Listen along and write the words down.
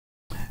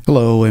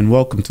Hello and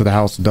welcome to the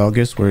House of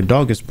Doggus, where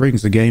Doggus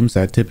brings the games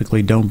that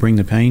typically don't bring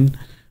the pain.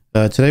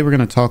 Today we're going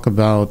to talk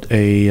about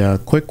a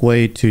quick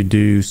way to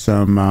do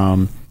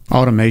some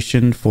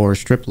automation for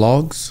strip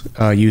logs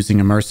using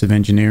immersive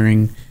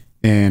engineering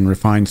and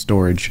refined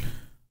storage.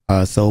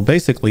 So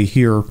basically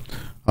here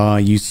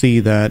you see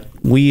that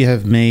we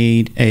have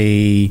made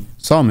a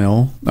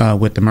sawmill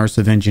with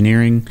immersive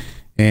engineering,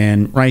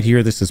 and right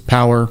here this is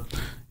power.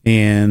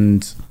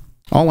 And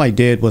all I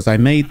did was I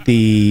made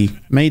the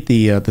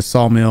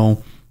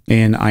sawmill,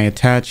 and I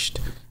attached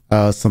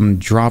some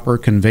dropper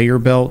conveyor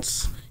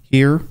belts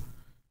here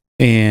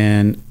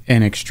and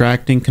an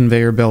extracting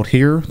conveyor belt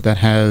here that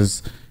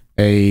has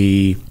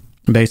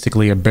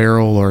basically a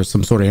barrel or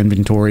some sort of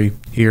inventory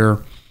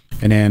here,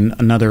 and then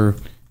another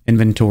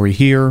inventory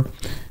here.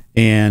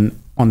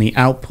 And on the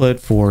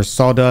output for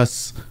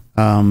sawdust,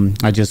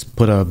 I just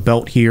put a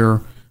belt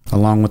here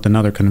along with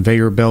another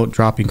conveyor belt,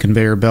 dropping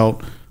conveyor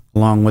belt,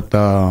 along with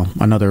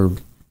another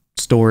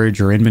storage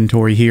or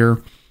inventory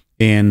here.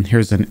 And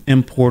here's an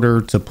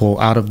importer to pull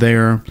out of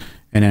there,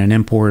 and then an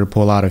importer to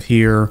pull out of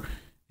here,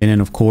 and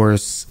then of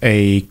course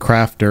a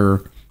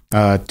crafter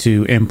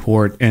to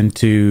import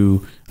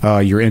into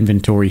your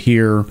inventory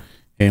here.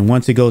 And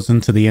once it goes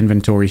into the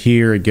inventory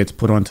here, it gets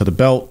put onto the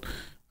belt.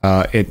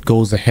 It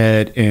goes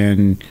ahead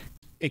and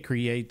it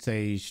creates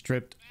a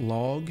stripped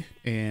log,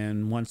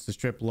 and once the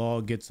stripped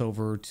log gets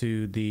over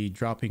to the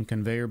dropping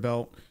conveyor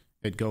belt,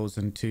 it goes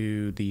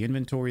into the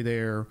inventory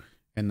there,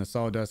 and the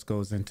sawdust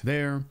goes into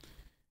there,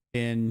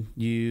 and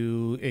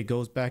it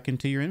goes back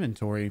into your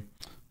inventory.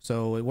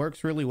 So it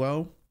works really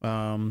well.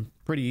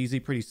 Pretty easy,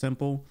 pretty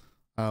simple.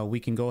 We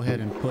can go ahead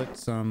and put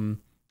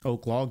some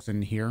oak logs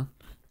in here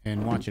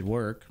and watch it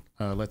work.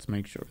 Let's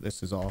make sure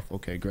this is off.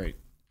 Okay, great.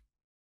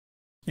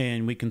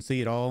 And we can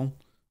see it all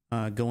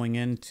going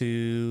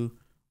into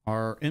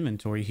our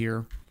inventory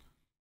here.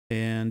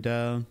 And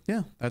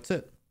yeah, that's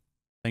it.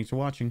 Thanks for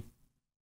watching.